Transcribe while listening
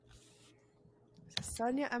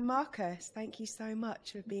Sonia and Marcus, thank you so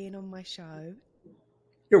much for being on my show.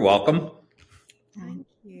 You're welcome. Thank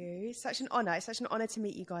you. It's such an honor. It's such an honor to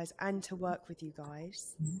meet you guys and to work with you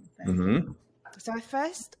guys. Mm-hmm. So I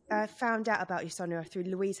first found out about you, Sonia, through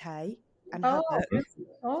Louise Hay and her book.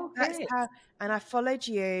 Okay. That's how, and I followed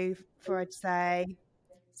you for, I'd say,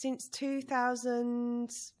 since 2000,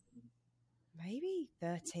 maybe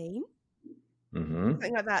 13,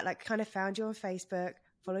 something like that. Like, kind of found you on Facebook,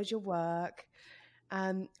 followed your work.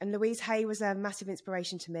 And Louise Hay was a massive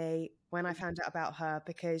inspiration to me when I found out about her,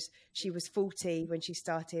 because she was 40 when she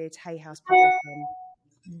started Hay House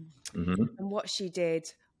Publishing. And what she did,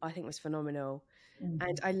 I think, was phenomenal.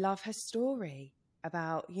 And I love her story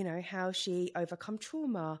about, you know, how she overcome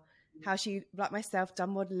trauma, how she, like myself,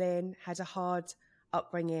 done modeling, had a hard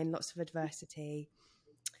upbringing, lots of adversity.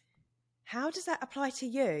 How does that apply to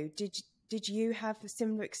you? Did you have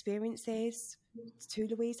similar experiences to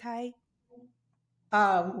Louise Hay?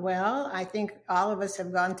 Well, I think all of us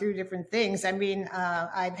have gone through different things. I mean,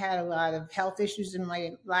 I've had a lot of health issues in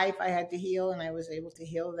my life I had to heal, and I was able to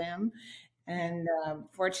heal them. And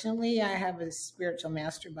fortunately, I have a spiritual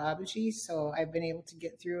master, Babaji, so I've been able to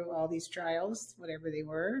get through all these trials, whatever they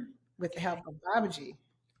were, with the help of Babaji.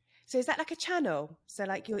 So is that like a channel? So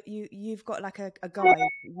like you've got like a guide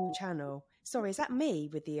you channel. Sorry, is that me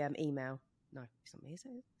with the email? No, it's not me, is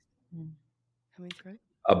it? Coming through.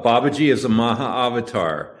 Babaji is a Maha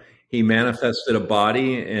avatar. He manifested a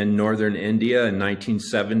body in northern India in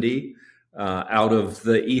 1970 out of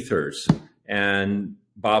the ethers. And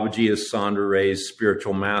Babaji is Sondra Ray's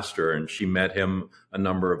spiritual master, and she met him a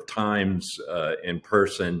number of times in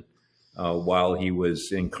person while he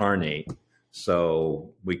was incarnate.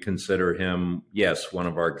 So we consider him, yes, one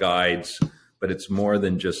of our guides, but it's more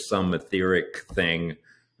than just some etheric thing.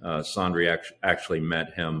 Sondra actually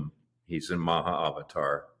met him. He's a Maha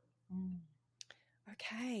avatar.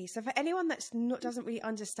 Okay, so for anyone doesn't really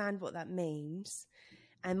understand what that means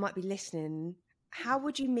and might be listening, how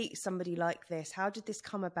would you meet somebody like this? How did this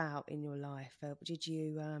come about in your life? Did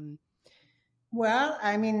you? Well,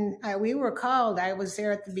 I mean, we were called. I was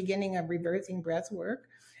there at the beginning of rebirthing breathwork,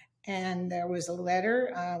 and there was a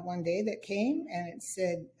letter one day that came, and it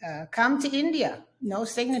said, "Come to India." No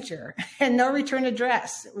signature and no return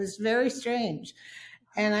address. It was very strange.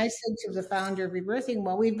 And I said to the founder of Rebirthing,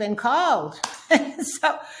 well, we've been called.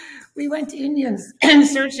 So we went to India in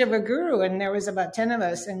search of a guru, and there was about 10 of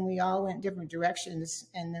us, and we all went different directions.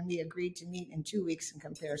 And then we agreed to meet in 2 weeks and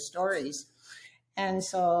compare stories. And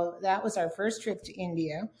so that was our first trip to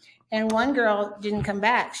India. And one girl didn't come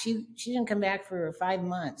back. She didn't come back for 5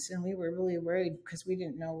 months. And we were really worried because we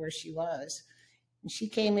didn't know where she was. And she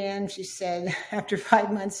came in, she said, after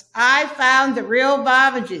 5 months, I found the real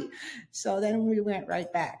Babaji. So then we went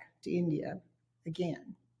right back to India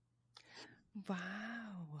again. Wow.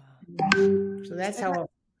 So that's how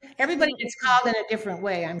everybody gets called in a different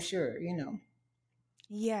way, I'm sure, you know.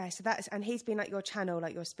 Yeah, so and he's been like your channel,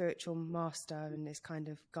 like your spiritual master, and has kind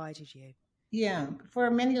of guided you. Yeah,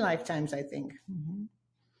 for many lifetimes, I think.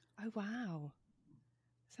 Oh, wow.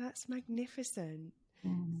 So that's magnificent.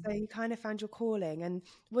 So you kind of found your calling. And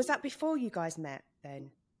was that before you guys met then,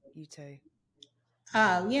 you two?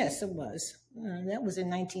 Yes, it was. That was in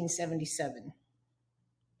 1977.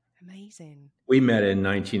 Amazing. We met in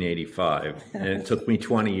 1985, and it took me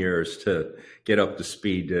 20 years to get up to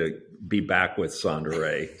speed to be back with Sondra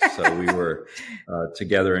Ray. So we were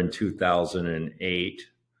together in 2008,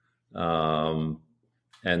 and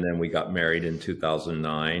then we got married in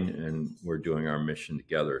 2009, and we're doing our mission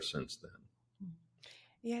together since then.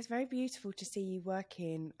 Yeah, it's very beautiful to see you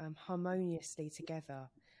working harmoniously together.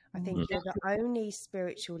 I think you're the only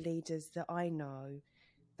spiritual leaders that I know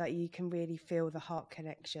that you can really feel the heart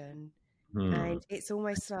connection. And it's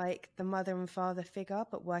almost like the mother and father figure,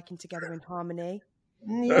 but working together in harmony.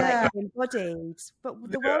 Yeah. Like embodied. But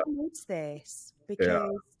the world needs this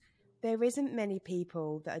because there isn't many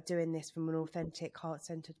people that are doing this from an authentic,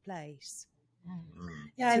 heart-centered place.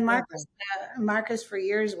 Yeah, and Marcus for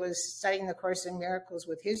years was studying the Course in Miracles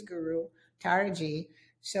with his guru, Taraji.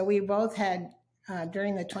 So we both had,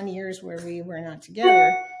 during the 20 years where we were not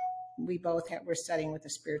together, we both were studying with a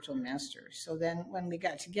spiritual master. So then when we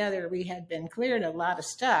got together, we had been cleared a lot of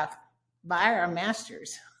stuff by our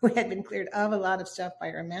masters. We had been cleared of a lot of stuff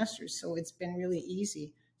by our masters. So it's been really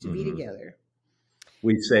easy to be together.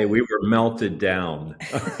 We say we were melted down.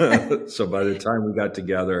 So by the time we got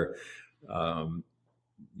together,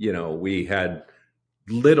 we had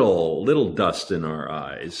little dust in our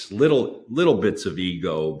eyes, little bits of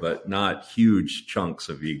ego, but not huge chunks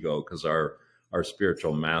of ego, because our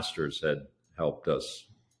spiritual masters had helped us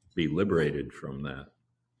be liberated from that.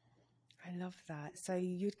 I I love that. So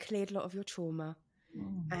you'd cleared a lot of your trauma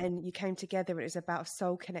and you came together, and it was about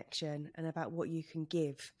soul connection and about what you can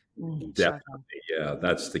give each Definitely. other. Yeah,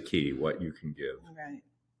 that's the key, what you can give. Right.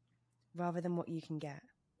 Rather than what you can get.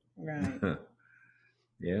 Right.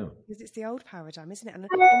 Yeah. Because it's the old paradigm, isn't it? And in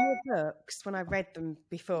your books, when I read them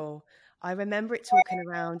before, I remember it talking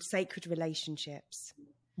around sacred relationships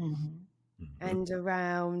and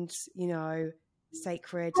around,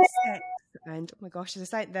 sacred sex. And oh my gosh,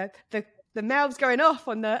 as I say, the mail's going off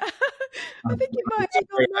on the. I think it might be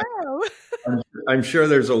on mail. I'm sure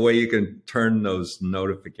there's a way you can turn those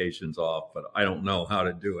notifications off, but I don't know how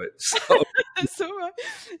to do it. So. It's all right.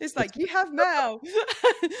 It's like, you have mail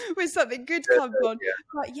when something good comes on. Yeah.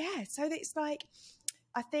 But yeah, so it's like,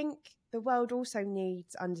 I think the world also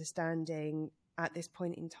needs understanding at this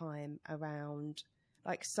point in time around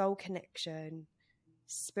like soul connection,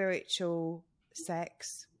 spiritual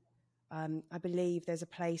sex. I believe there's a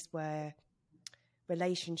place where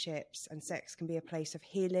relationships and sex can be a place of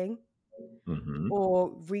healing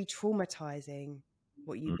or re-traumatizing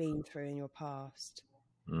what you've been through in your past.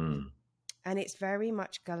 And it's very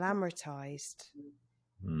much glamorized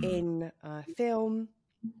in film,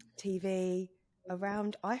 TV,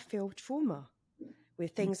 around, I feel, trauma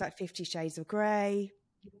with things like 50 Shades of Grey,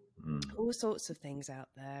 all sorts of things out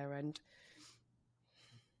there. And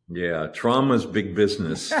yeah, trauma's big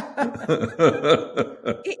business. it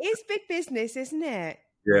is big business, isn't it?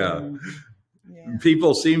 Yeah.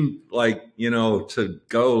 People seem like, to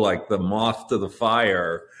go like the moth to the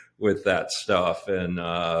fire with that stuff. And,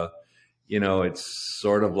 it's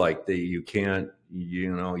sort of like you can't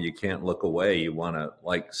look away. You want to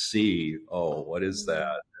like see, oh, what is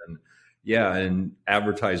that? And yeah. And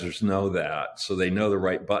advertisers know that. So they know the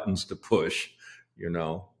right buttons to push,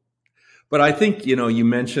 But I think, you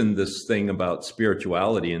mentioned this thing about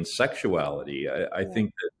spirituality and sexuality. I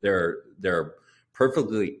think that they're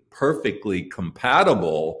perfectly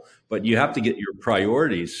compatible, but you have to get your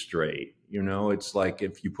priorities straight. It's like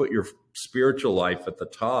if you put your spiritual life at the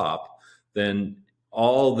top, then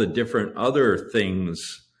all the different other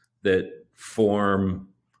things that form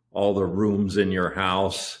all the rooms in your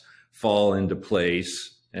house fall into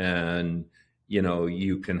place, and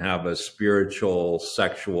you can have a spiritual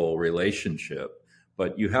sexual relationship,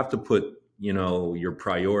 but you have to put your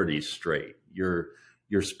priorities straight.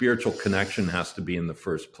 Your spiritual connection has to be in the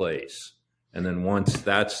first place, and then once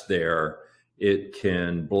that's there, it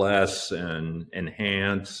can bless and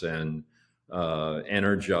enhance and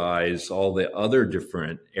energize all the other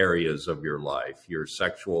different areas of your life, your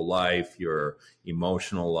sexual life, your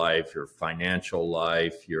emotional life, your financial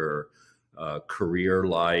life, your career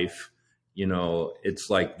life. It's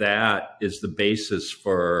like that is the basis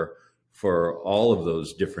for all of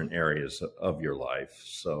those different areas of your life.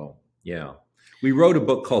 So, yeah. We wrote a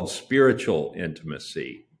book called Spiritual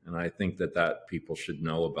Intimacy, and I think that people should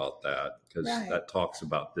know about that because that talks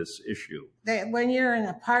about this issue. That when you're in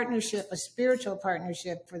a partnership, a spiritual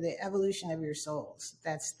partnership for the evolution of your souls,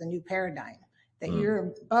 that's the new paradigm. That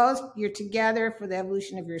you're together for the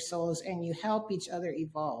evolution of your souls, and you help each other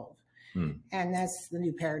evolve. And that's the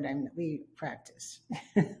new paradigm that we practice.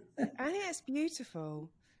 I think it's beautiful.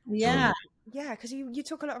 Yeah. Yeah, because you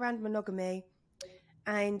talk a lot around monogamy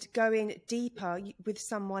and going deeper with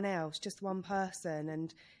someone else, just one person.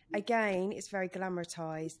 And again, it's very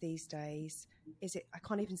glamorized these days. Is it, I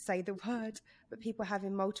can't even say the word, but people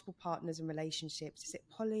having multiple partners and relationships. Is it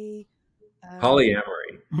polyamory?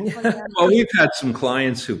 Well, we've had some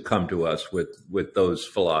clients who come to us with those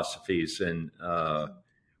philosophies. And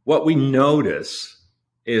what we notice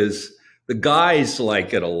is the guys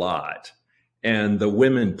like it a lot and the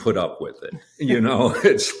women put up with it.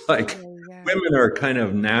 It's like women are kind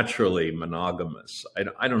of naturally monogamous.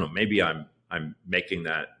 I don't know, maybe I'm making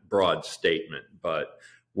that broad statement, but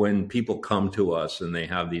when people come to us and they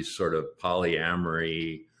have these sort of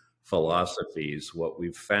polyamory philosophies, what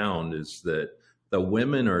we've found is that the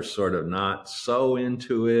women are sort of not so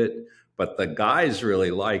into it, but the guys really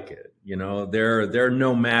like it. They're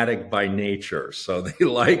nomadic by nature, so they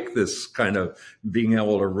like this kind of being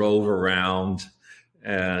able to rove around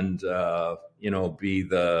and be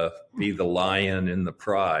the lion in the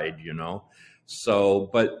pride. So,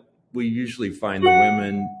 but we usually find the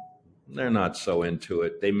women, they're not so into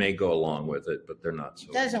it. They may go along with it, but they're not so.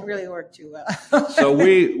 It doesn't really work too well. So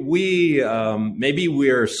we maybe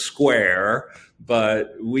we're square,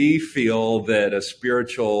 but we feel that a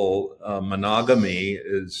spiritual monogamy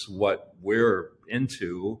is what we're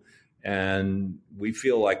into, and we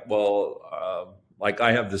feel like, like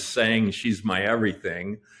I have this saying, "She's my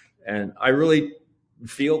everything," and I really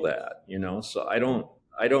feel that, So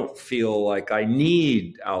I don't feel like I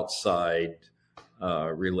need outside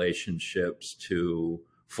relationships to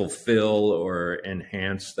fulfill or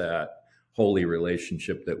enhance that holy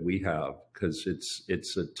relationship that we have, because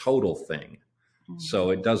it's a total thing. So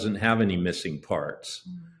it doesn't have any missing parts.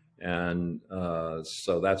 And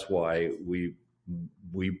so that's why we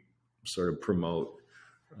sort of promote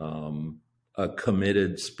a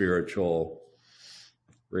committed spiritual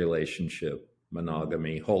relationship,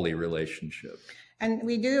 monogamy, holy relationship. And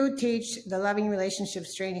we do teach the loving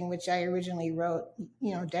relationships training, which I originally wrote,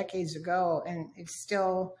 decades ago, and it's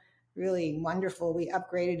still really wonderful. We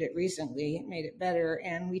upgraded it recently, made it better,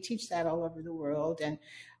 and we teach that all over the world. And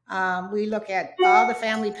we look at all the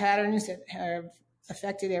family patterns that have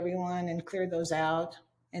affected everyone and clear those out.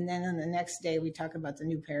 And then on the next day, we talk about the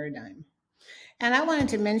new paradigm. And I wanted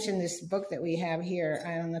to mention this book that we have here.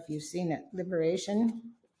 I don't know if you've seen it,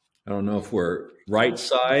 Liberation. I don't know if we're right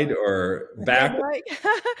side or back.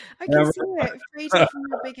 I can see it. Freedom from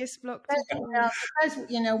your biggest block. Because,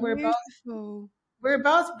 we're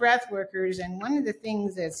both breath workers. And one of the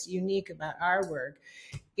things that's unique about our work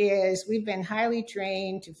is we've been highly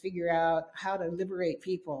trained to figure out how to liberate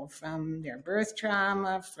people from their birth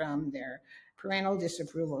trauma, from their parental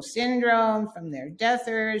disapproval syndrome, from their death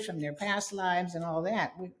urge, from their past lives and all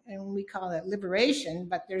that. And we call it liberation.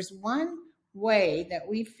 But there's one way that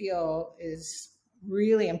we feel is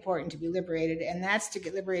really important to be liberated, and that's to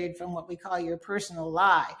get liberated from what we call your personal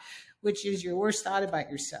lie, which is your worst thought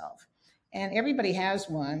about yourself. And everybody has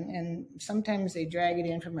one, and sometimes they drag it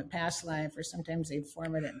in from a past life, or sometimes they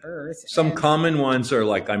form it at birth. Some common ones are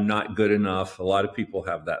like, I'm not good enough. A lot of people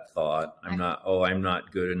have that thought. I'm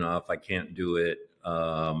not good enough. I can't do it.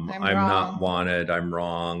 I'm not wanted. I'm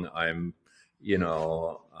wrong. I'm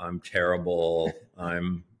terrible.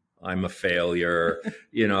 I'm a failure.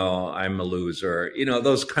 I'm a loser.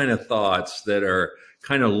 Those kind of thoughts that are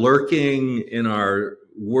kind of lurking in our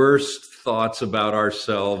worst thoughts about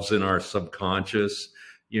ourselves in our subconscious,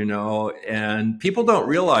 and people don't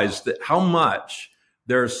realize that how much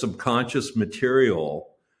their subconscious material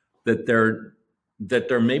that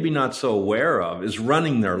they're maybe not so aware of is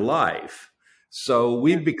running their life. So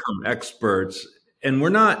we've become experts, and we're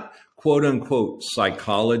not quote unquote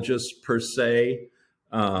psychologists per se.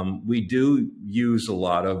 We do use a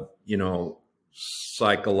lot of,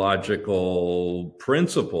 psychological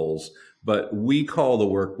principles, but we call the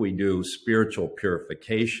work we do spiritual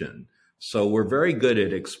purification. So we're very good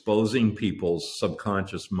at exposing people's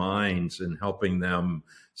subconscious minds and helping them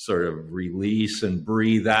sort of release and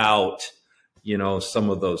breathe out, some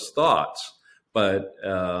of those thoughts. But,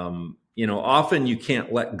 often you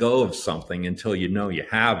can't let go of something until you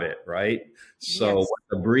have it, right? So yes. What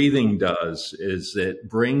the breathing does is it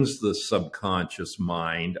brings the subconscious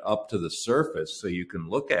mind up to the surface so you can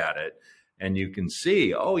look at it and you can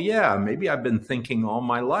see, oh yeah, maybe I've been thinking all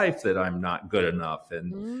my life that I'm not good enough.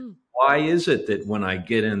 And why is it that when I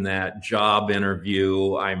get in that job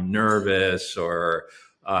interview, I'm nervous, or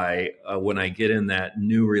when I get in that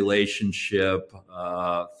new relationship,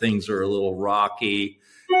 things are a little rocky.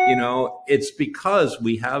 It's because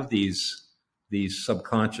we have these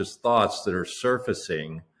subconscious thoughts that are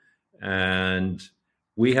surfacing. And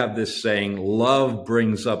we have this saying, love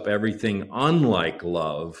brings up everything unlike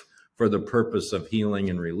love for the purpose of healing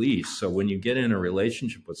and release. So when you get in a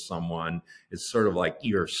relationship with someone, it's sort of like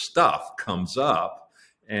your stuff comes up.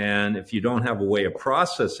 And if you don't have a way of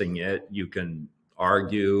processing it, you can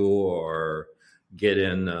argue or get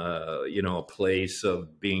in a place of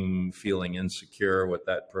feeling insecure with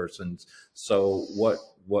that person. So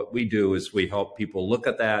what we do is we help people look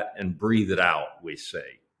at that and breathe it out. We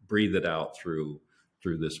say breathe it out through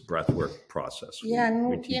this breathwork process.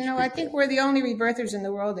 I think we're the only rebirthers in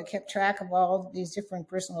the world that kept track of all these different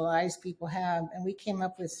personal lives people have, and we came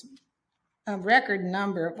up with a record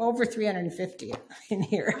number of over 350 in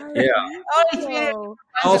here. Yeah.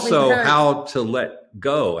 Also, how to let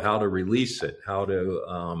go, how to release it, how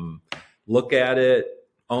to look at it,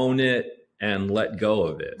 own it, and let go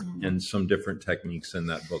of it. And some different techniques in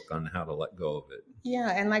that book on how to let go of it. Yeah,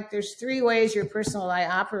 and there's 3 ways your personal lie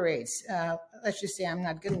operates. Let's just say I'm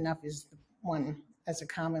not good enough is one. That's a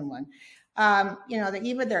common one. That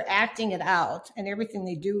either they're acting it out and everything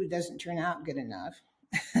they do doesn't turn out good enough.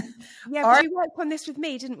 Yeah, because you worked on this with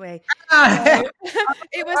me, didn't we?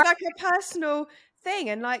 It was like a personal thing.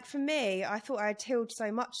 And for me, I thought I had healed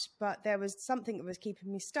so much, but there was something that was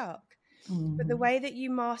keeping me stuck. But the way that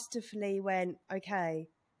you masterfully went, okay,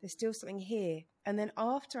 there's still something here. And then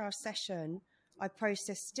after our session, I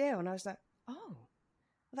processed still. And I was like, oh, well,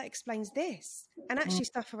 that explains this. And actually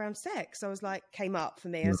stuff around sex, I was came up for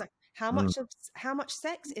me. I was like, how much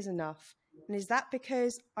sex is enough? And is that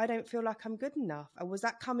because I don't feel like I'm good enough? Or was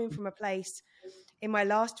that coming from a place in my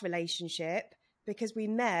last relationship? Because we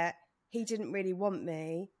met, he didn't really want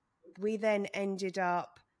me. We then I ended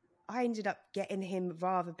up getting him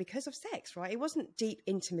rather because of sex, right? It wasn't deep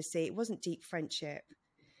intimacy. It wasn't deep friendship.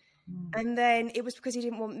 And then it was because he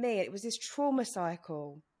didn't want me. It was this trauma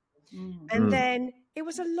cycle. And then it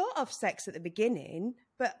was a lot of sex at the beginning,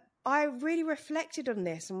 but I really reflected on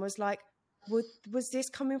this and was like, was this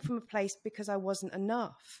coming from a place because I wasn't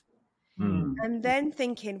enough? And then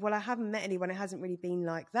thinking, well, I haven't met anyone. It hasn't really been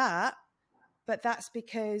like that, but that's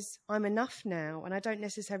because I'm enough now and I don't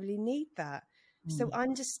necessarily need that. So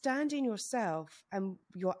understanding yourself and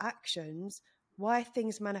your actions, why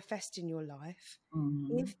things manifest in your life,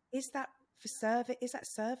 is that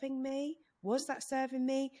serving me? Was that serving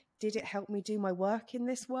me? Did it help me do my work in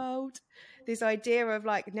this world? This idea of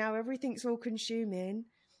like, now everything's all consuming.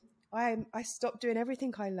 I stopped doing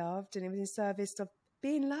everything I loved and it was in service of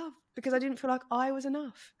being loved because I didn't feel like I was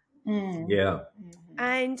enough. Yeah.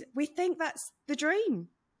 And we think that's the dream.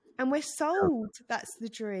 And we're sold that's the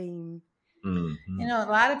dream. You know, a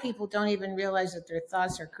lot of people don't even realize that their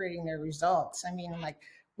thoughts are creating their results. I mean, like,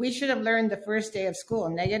 we should have learned the first day of school,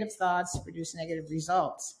 negative thoughts produce negative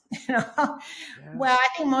results. You know? Yeah. Well, I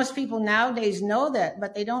think most people nowadays know that,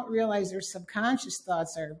 but they don't realize their subconscious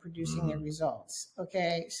thoughts are producing their results.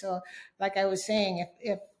 Okay. So like I was saying,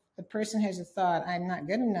 if the person has a thought, I'm not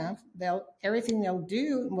good enough, everything they'll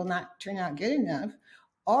do will not turn out good enough,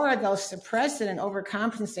 or they'll suppress it and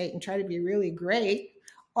overcompensate and try to be really great,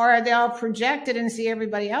 or they'll project it and see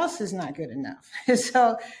everybody else is not good enough.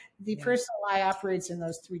 So the personal lie operates in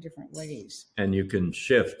those three different ways. And you can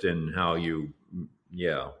shift in how you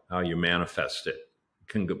manifest it. It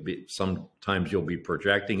can be, sometimes you'll be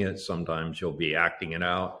projecting it, sometimes you'll be acting it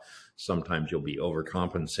out, sometimes you'll be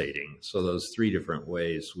overcompensating. So those three different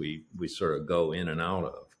ways we sort of go in and out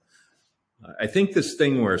of. I think this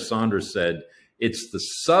thing where Sondra said, it's the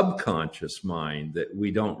subconscious mind that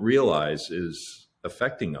we don't realize is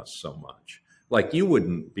affecting us so much. Like, you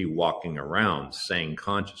wouldn't be walking around saying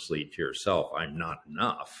consciously to yourself, I'm not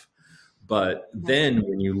enough. But then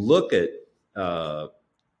when you look at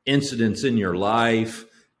incidents in your life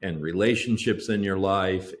and relationships in your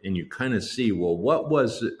life, and you kind of see, well, what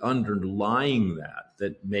was underlying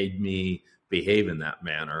that made me behave in that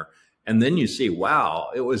manner? And then you see,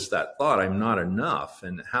 wow, it was that thought, I'm not enough,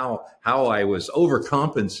 and how I was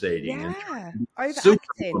overcompensating and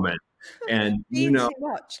overacting. And you know,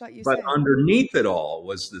 much, like but underneath it all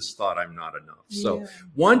was this thought, I'm not enough. So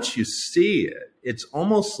once you see it, it's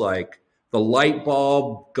almost like the light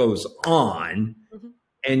bulb goes on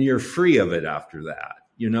and you're free of it after that.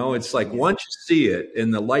 You know, it's like once you see it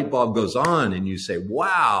and the light bulb goes on and you say,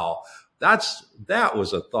 wow, that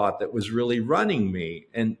was a thought that was really running me.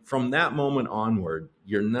 And from that moment onward,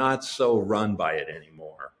 you're not so run by it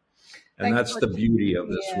anymore. And that's the beauty of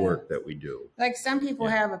this work that we do. Like, some people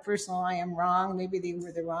have a personal I am wrong. Maybe they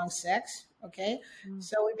were the wrong sex. Okay.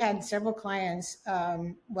 So we've had several clients,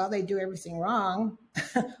 they do everything wrong,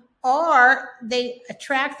 or they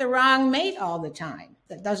attract the wrong mate all the time.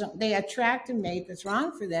 They attract a mate that's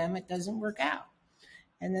wrong for them. It doesn't work out.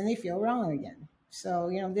 And then they feel wrong again. So,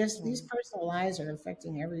 you know, these personal lies are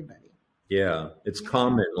affecting everybody. Yeah, it's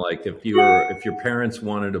common. Like, if your parents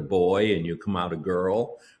wanted a boy and you come out a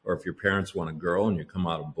girl, or if your parents want a girl and you come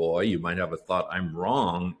out a boy, you might have a thought, I'm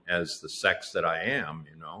wrong as the sex that I am,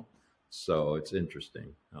 you know? So it's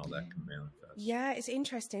interesting how that can manifest. Yeah, it's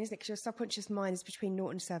interesting, isn't it? Because your subconscious mind is between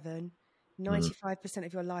 0 and 7. 95%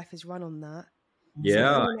 of your life is run on that.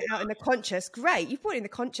 Yeah. So out in the conscious, great, you've put it in the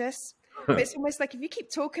conscious. But it's almost like if you keep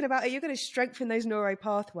talking about it, you're going to strengthen those neuro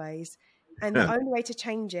pathways. And the only way to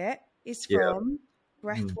change it is from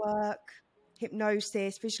breath work,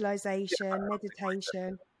 hypnosis, visualization,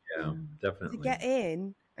 meditation. Yeah, definitely. To get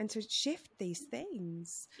in and to shift these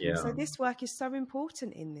things. Yeah. So this work is so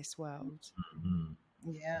important in this world.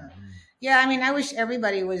 Yeah. Yeah, I mean, I wish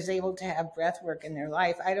everybody was able to have breath work in their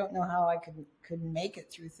life. I don't know how I could make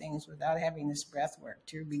it through things without having this breath work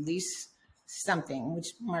to release something,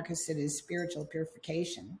 which Marcus said is spiritual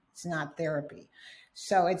purification. It's not therapy.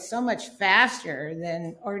 So it's so much faster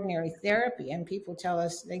than ordinary therapy. And people tell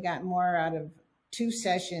us they got more out of 2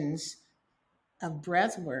 sessions of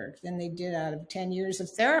breath work than they did out of 10 years of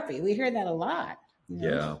therapy. We hear that a lot. You know?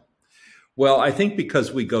 Yeah. Well, I think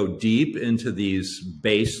because we go deep into these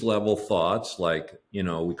base level thoughts, like, you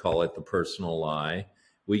know, we call it the personal lie,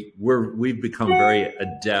 we've become very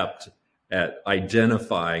adept at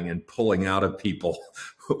identifying and pulling out of people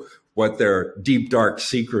what their deep, dark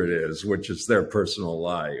secret is, which is their personal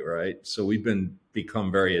lie, right? So we've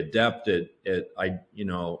become very adept at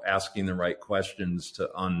asking the right questions to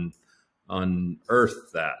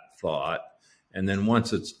unearth that thought. And then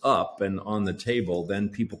once it's up and on the table, then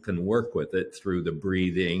people can work with it through the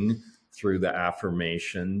breathing, through the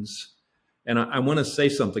affirmations. And I want to say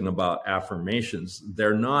something about affirmations.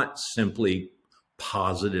 They're not simply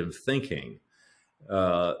positive thinking.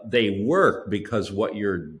 They work because what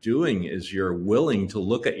you're doing is you're willing to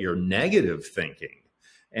look at your negative thinking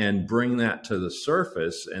and bring that to the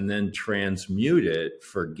surface and then transmute it,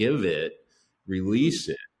 forgive it, release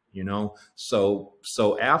it.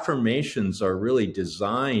 So affirmations are really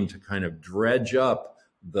designed to kind of dredge up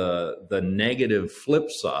the negative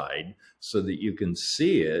flip side so that you can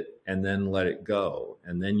see it and then let it go.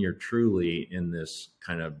 And then you're truly in this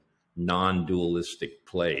kind of non-dualistic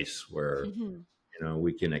place where,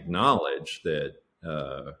 we can acknowledge that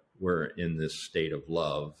we're in this state of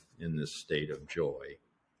love, in this state of joy.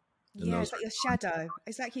 Yeah, it's like your shadow.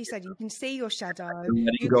 It's like you said, you can see your shadow.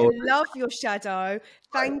 You can love your shadow,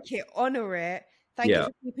 thank it, honor it, thank it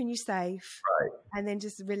for keeping you safe, and then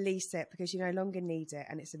just release it because you no longer need it,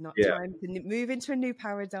 and it's not time to move into a new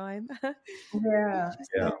paradigm. And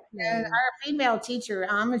our female teacher,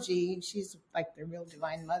 Amaji, she's like the real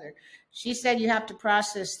divine mother. She said you have to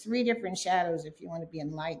process 3 different shadows if you want to be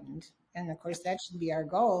enlightened, and of course that should be our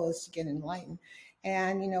goal, is to get enlightened.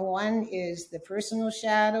 And, one is the personal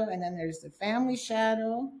shadow, and then there's the family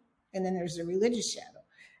shadow, and then there's the religious shadow.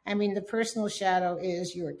 I mean, the personal shadow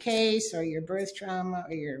is your case or your birth trauma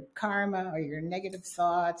or your karma or your negative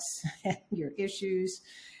thoughts, your issues.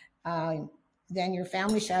 Then your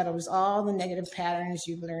family shadow is all the negative patterns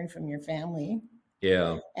you've learned from your family.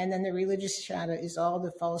 Yeah. And then the religious shadow is all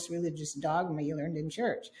the false religious dogma you learned in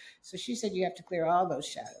church. So she said you have to clear all those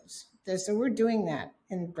shadows. So we're doing that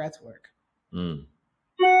in breath work.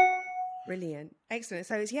 Brilliant. Excellent.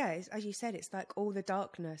 So it's as you said, it's like all the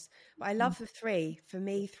darkness, but I love the 3. For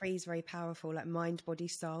me, 3 is very powerful, like mind, body,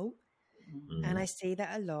 soul. And I see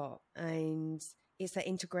that a lot, and it's that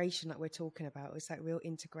integration that we're talking about. It's like real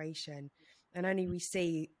integration, and only we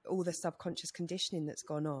see all the subconscious conditioning that's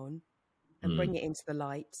gone on and bring it into the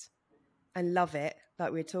light and love it,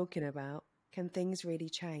 like we're talking about, can things really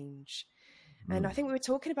change. And I think we were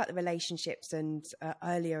talking about the relationships and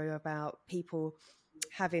earlier about people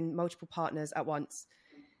having multiple partners at once.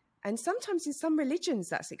 And sometimes in some religions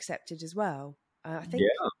that's accepted as well. I think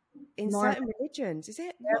in certain religions, is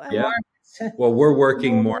it? Well, we're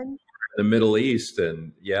working more in the Middle East,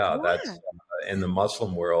 and that's in the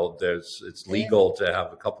Muslim world. It's legal to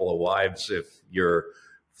have a couple of wives if your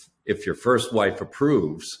first wife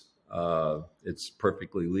approves. It's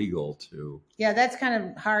perfectly legal to. Yeah, that's kind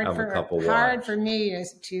of hard for me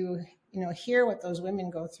is to hear what those women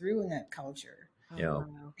go through in that culture.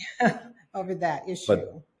 Over that issue.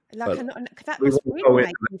 That must really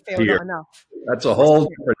make you feel not enough. That's a whole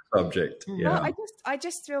different subject. Yeah. Well, I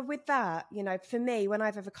just feel with that, for me, when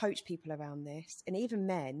I've ever coached people around this, and even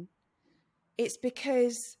men, it's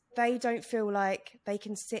because they don't feel like they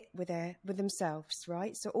can sit with themselves,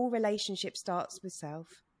 right? So all relationship starts with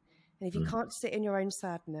self. And if you can't sit in your own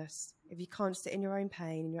sadness, if you can't sit in your own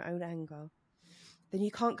pain and your own anger, then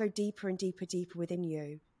you can't go deeper and deeper within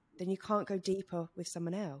you. Then you can't go deeper with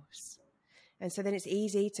someone else. And so then it's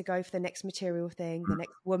easy to go for the next material thing, the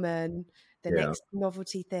next woman, the next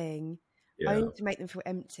novelty thing, only to make them feel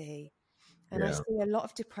empty. And I see a lot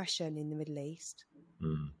of depression in the Middle East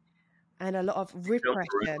and a lot of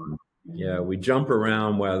repression. Yeah, we jump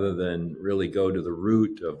around rather than really go to the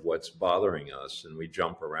root of what's bothering us. And we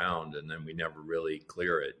jump around and then we never really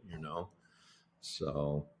clear it,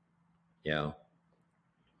 So,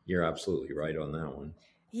 you're absolutely right on that one.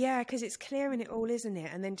 Yeah, because it's clearing it all, isn't it?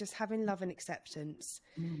 And then just having love and acceptance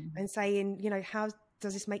and saying, how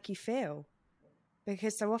does this make you feel?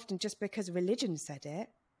 Because so often just because religion said it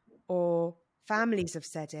or families have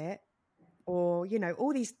said it or,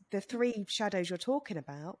 all the 3 shadows you're talking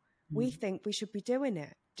about, we think we should be doing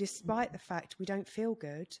it despite the fact we don't feel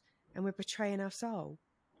good and we're betraying our soul.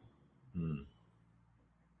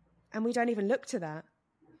 And we don't even look to that.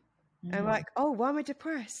 And like, oh, why am I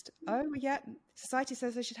depressed? Oh, yeah, society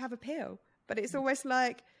says I should have a pill. But it's almost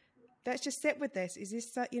like, let's just sit with this. Is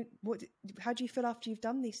this, how do you feel after you've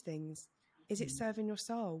done these things? Is it serving your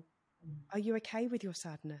soul? Are you okay with your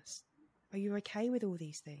sadness? Are you okay with all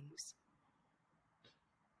these things?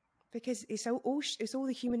 Because it's all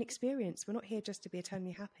the human experience. We're not here just to be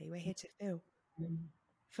eternally happy. We're here to feel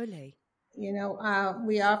fully.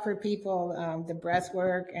 We offer people the breath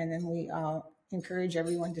work, and then we encourage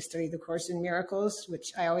everyone to study the Course in Miracles,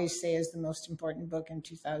 which I always say is the most important book in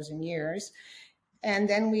 2,000 years. And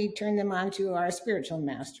then we turn them on to our spiritual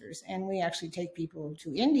masters. And we actually take people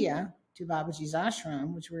to India, to Babaji's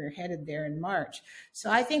ashram, which we're headed there in March.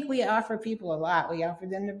 So I think we offer people a lot. We offer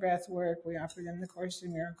them the breath work. We offer them the Course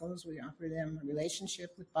in Miracles. We offer them a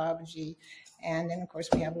relationship with Babaji. And then, of course,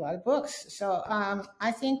 we have a lot of books. So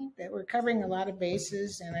I think that we're covering a lot of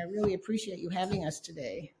bases, and I really appreciate you having us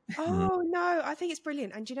today. Oh, no, I think it's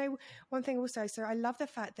brilliant. And you know, one thing also, so I love the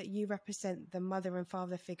fact that you represent the mother and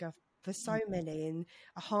father figure for so many in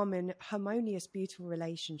a harmonious, beautiful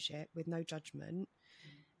relationship with no judgment.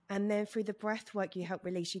 And then through the breath work you help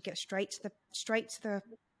release, you get straight to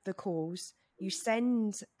the calls. You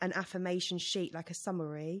send an affirmation sheet, like a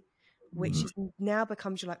summary, which now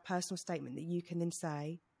becomes your like personal statement that you can then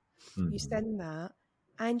say. You send that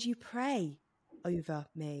and you pray over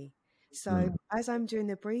me. So as I'm doing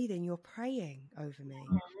the breathing, you're praying over me.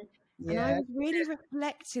 And I was really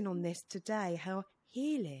reflecting on this today, how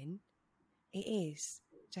healing it is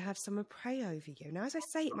to have someone pray over you. Now, as I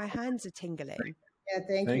say it, my hands are tingling. Yeah,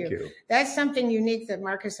 thank you. That's something unique that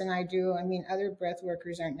Marcus and I do. I mean, other breath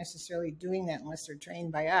workers aren't necessarily doing that unless they're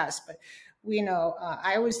trained by us. But we know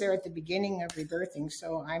I was there at the beginning of rebirthing,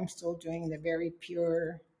 so I'm still doing the very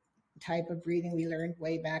pure type of breathing we learned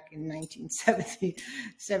way back in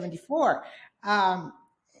 1974. And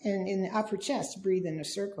in the upper chest, breathe in a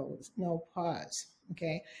circle with no pause.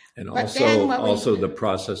 Okay. And also the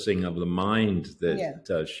processing of the mind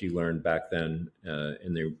that she learned back then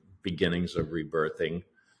in the beginnings of rebirthing.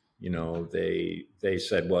 You know, they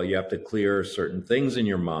said, well, you have to clear certain things in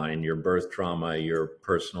your mind, your birth trauma, your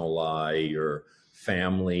personal lie, your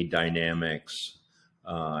family dynamics,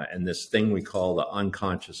 and this thing we call the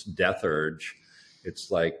unconscious death urge.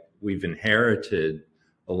 It's like we've inherited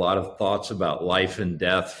a lot of thoughts about life and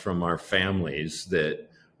death from our families that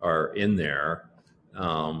are in there.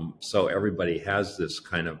 So everybody has this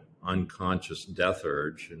kind of unconscious death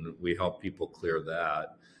urge, and we help people clear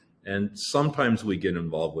that. And sometimes we get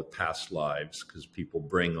involved with past lives because people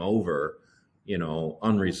bring over, you know,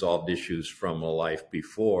 unresolved issues from a life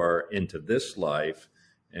before into this life,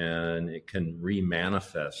 and it can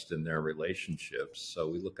remanifest in their relationships. So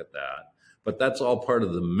we look at that. But that's all part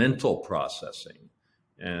of the mental processing,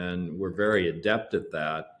 and we're very adept at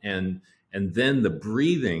that. And then the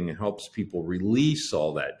breathing helps people release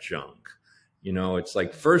all that junk. You know, it's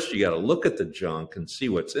like first you got to look at the junk and see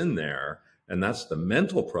what's in there. And that's the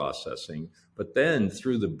mental processing. But then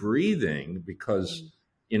through the breathing, because,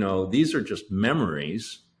 you know, these are just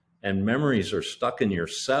memories, and memories are stuck in your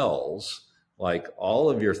cells. Like all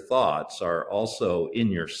of your thoughts are also in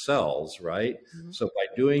your cells, right? So by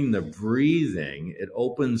doing the breathing, it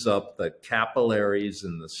opens up the capillaries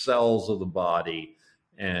and the cells of the body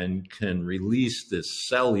and can release this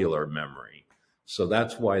cellular memory. So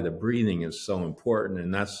that's why the breathing is so important.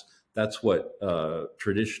 And that's what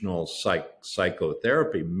traditional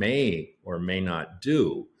psychotherapy may or may not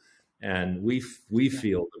do. And we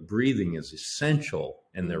feel the breathing is essential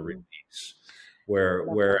in the release.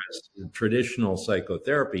 Whereas in traditional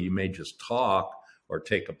psychotherapy, you may just talk or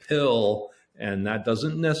take a pill, and that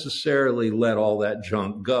doesn't necessarily let all that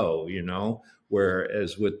junk go, you know?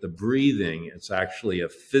 Whereas with the breathing, it's actually a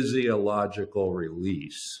physiological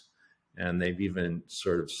release. And they've even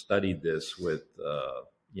sort of studied this with,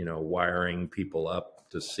 you know, wiring people up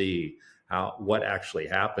to see what actually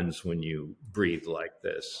happens when you breathe like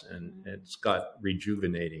this. And it's got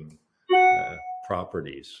rejuvenating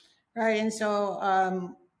properties. Right. And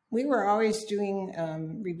so we were always doing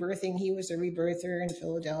rebirthing. He was a rebirther in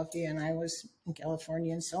Philadelphia, and I was in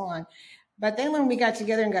California, and so on. But then when we got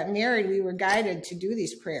together and got married, we were guided to do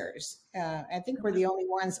these prayers. I think we're the only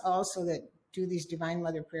ones also that do these Divine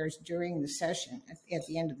Mother prayers during the session, at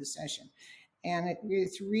the end of the session. And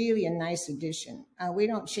it's really a nice addition. We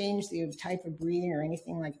don't change the type of breathing or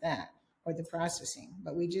anything like that, or the processing,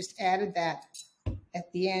 but we just added that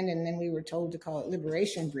at the end, and then we were told to call it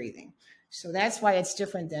liberation breathing. So that's why it's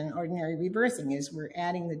different than ordinary rebirthing, is we're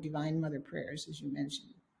adding the Divine Mother prayers, as you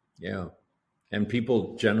mentioned. Yeah. And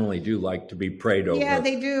people generally do like to be prayed over. Yeah,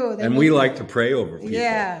 they do. We like to pray over people.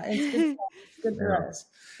 Yeah, it's good for us.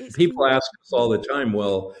 People ask us all the time,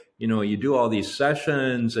 well, you know, you do all these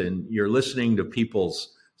sessions and you're listening to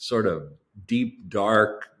people's sort of deep,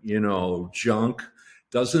 dark, you know, junk.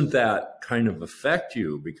 Doesn't that kind of affect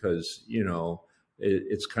you? Because, you know,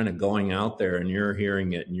 it's kind of going out there and you're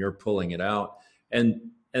hearing it and you're pulling it out.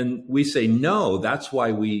 And we say, no, that's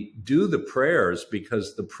why we do the prayers,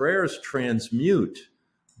 because the prayers transmute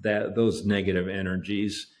those negative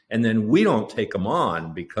energies And then we don't take them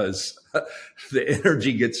on because the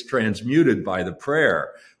energy gets transmuted by the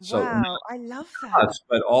prayer. So wow, I love that. us,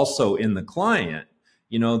 but also in the client.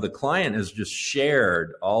 The client has just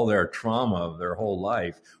shared all their trauma of their whole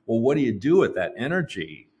life. Well, what do you do with that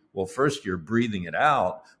energy? Well, first you're breathing it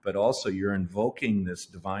out, but also you're invoking this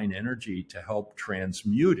divine energy to help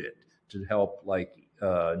transmute it, to help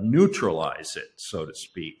neutralize it, so to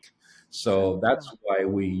speak. So that's why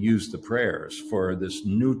we use the prayers, for this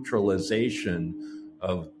neutralization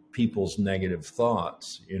of people's negative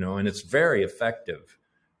thoughts, and it's very effective.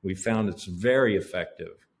 We found it's very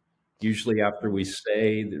effective. Usually after we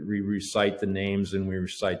say that we recite the names and we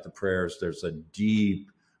recite the prayers, there's a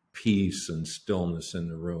deep peace and stillness in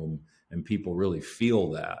the room, and people really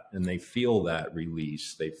feel that, and they feel that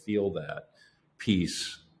release. They feel that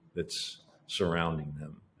peace that's surrounding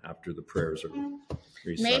them after the prayers are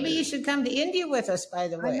recited. Maybe you should come to India with us, by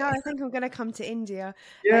the way. I know, I think I'm going to come to India.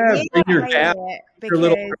 Yeah, bring your cat, your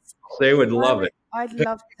little girls. They would love it. I'd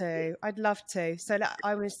love to. So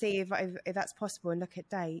I want to see if that's possible and look at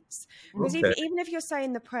dates. Because even if you're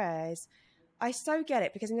saying the prayers, I so get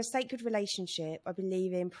it, because in a sacred relationship, I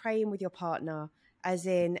believe in praying with your partner,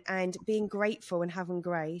 and being grateful and having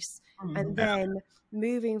grace, and then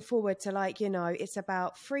moving forward to it's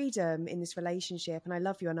about freedom in this relationship. And I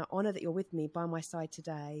love you, and I honor that you're with me by my side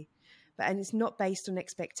today. And it's not based on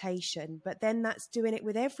expectation, but then that's doing it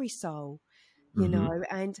with every soul,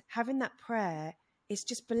 and having that prayer is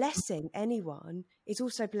just blessing anyone. It's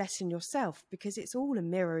also blessing yourself, because it's all a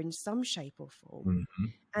mirror in some shape or form.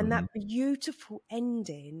 And that beautiful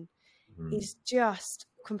ending is just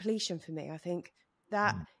completion for me. I think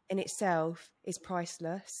that in itself is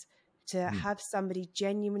priceless, to have somebody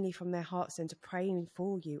genuinely from their heart center praying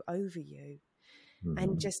for you, over you,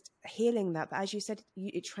 and just healing that. But as you said,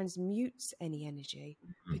 it transmutes any energy,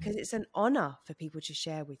 because it's an honor for people to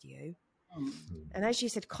share with you. And as you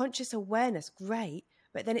said, conscious awareness, great,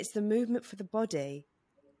 but then it's the movement for the body.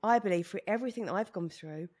 I believe through everything that I've gone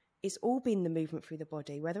through, it's all been the movement through the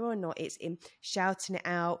body, whether or not it's in shouting it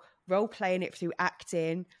out, role playing it through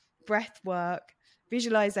acting, breath work,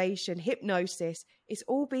 visualization, hypnosis. It's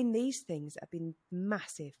all been these things that have been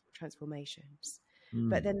massive transformations.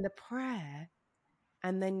 But then the prayer,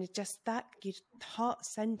 and then just that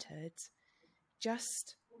heart-centered,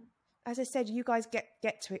 just, as I said, you guys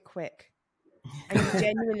get to it quick.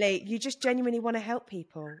 And you just genuinely want to help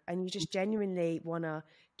people, and you just genuinely want to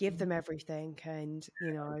give them everything, and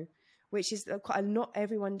which is not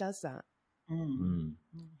everyone does that.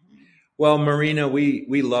 Well, Marina,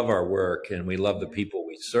 we love our work, and we love the people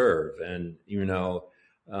we serve, and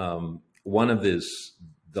one of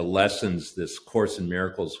the lessons this Course in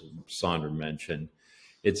Miracles Sondra mentioned,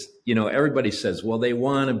 it's, everybody says, well, they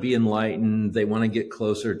want to be enlightened. They want to get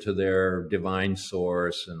closer to their divine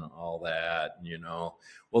source and all that,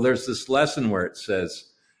 Well, there's this lesson where it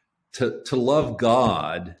says to love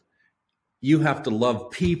God, you have to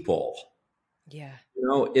love people. Yeah.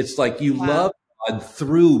 It's like you love God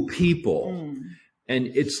through people. And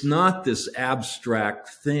it's not this abstract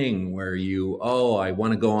thing where I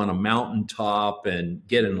want to go on a mountaintop and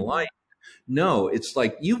get enlightened. No, it's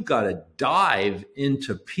like you've got to dive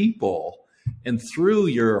into people, and through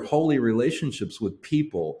your holy relationships with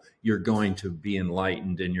people, you're going to be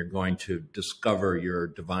enlightened, and you're going to discover your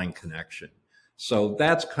divine connection. So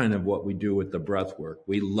that's kind of what we do with the breath work.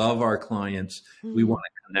 We love our clients. We want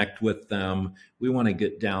to connect with them. We want to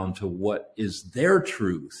get down to what is their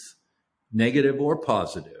truth, negative or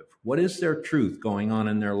positive. What is their truth going on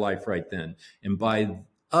in their life right then? And by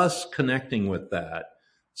us connecting with that,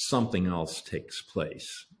 something else takes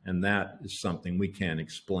place. And that is something we can't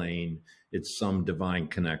explain. It's some divine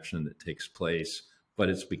connection that takes place, but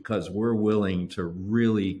it's because we're willing to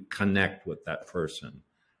really connect with that person.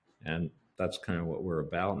 And that's kind of what we're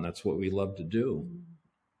about. And that's what we love to do.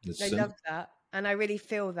 I love that. And I really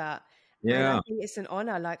feel that. Yeah. And I think it's an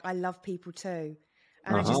honor. I love people too.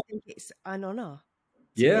 And I just think it's an honor.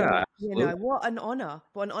 Yeah. What an honor.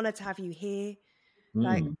 What an honor to have you here.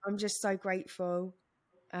 I'm just so grateful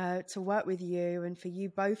to work with you, and for you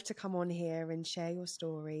both to come on here and share your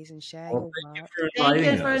stories and share your work. Thank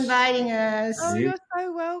you for inviting us. Oh, you're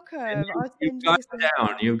so welcome.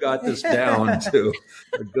 You've got this down too.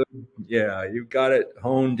 You've got it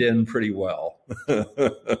honed in pretty well.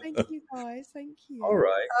 Thank you guys. Thank you. All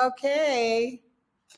right. Okay.